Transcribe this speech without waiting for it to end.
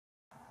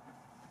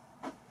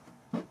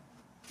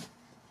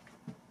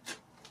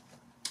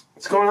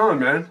going on,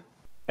 man?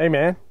 Hey,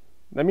 man.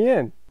 Let me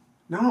in.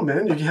 No,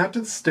 man, you have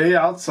to stay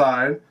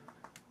outside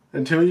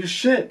until you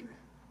shit.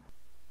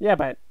 Yeah,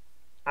 but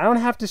I don't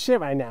have to shit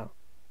right now.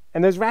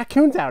 And there's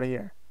raccoons out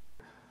here.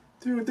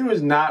 Dude, there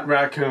was not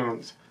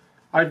raccoons.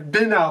 I've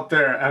been out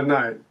there at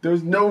night.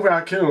 There's no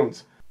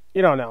raccoons.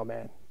 You don't know,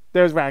 man.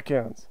 There's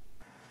raccoons.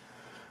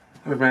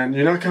 Look, man,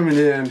 you're not coming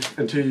in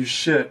until you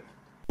shit.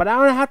 But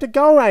I don't have to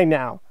go right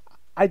now.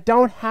 I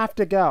don't have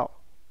to go.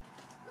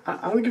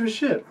 I don't give a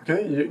shit,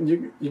 okay?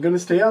 You're gonna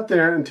stay out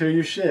there until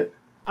you shit.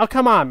 Oh,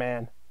 come on,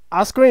 man.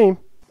 I'll scream.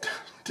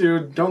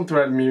 Dude, don't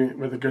threaten me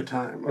with a good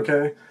time,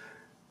 okay?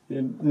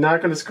 You're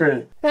not gonna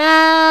scream.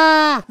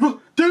 Ah!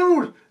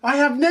 Dude, I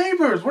have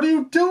neighbors. What are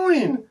you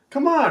doing?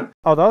 Come on.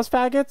 Oh, those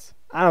faggots?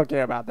 I don't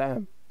care about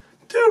them.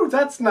 Dude,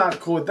 that's not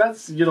cool.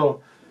 That's a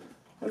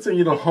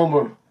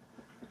homo.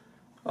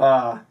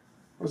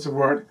 What's the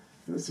word?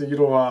 That's a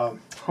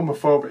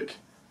homophobic.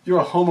 You're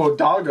a homo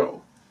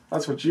doggo.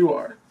 That's what you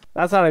are.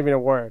 That's not even a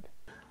word.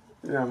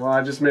 Yeah, well,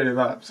 I just made it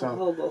up.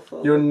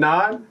 So you're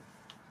not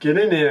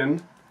getting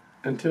in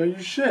until you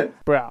shit.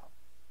 Bro,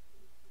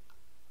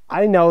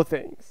 I know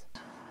things.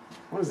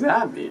 What does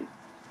that mean?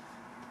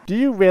 Do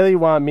you really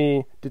want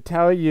me to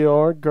tell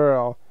your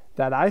girl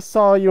that I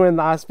saw you in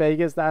Las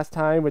Vegas last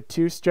time with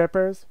 2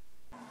 strippers?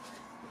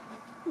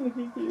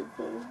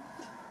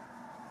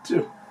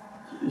 Dude,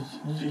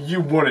 you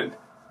wouldn't.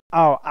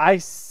 Oh, I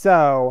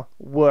so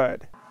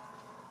would.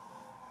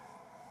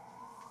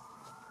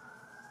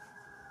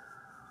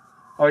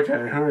 Okay,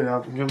 hurry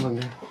up. Give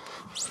me.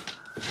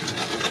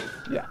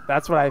 Yeah,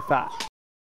 that's what I thought.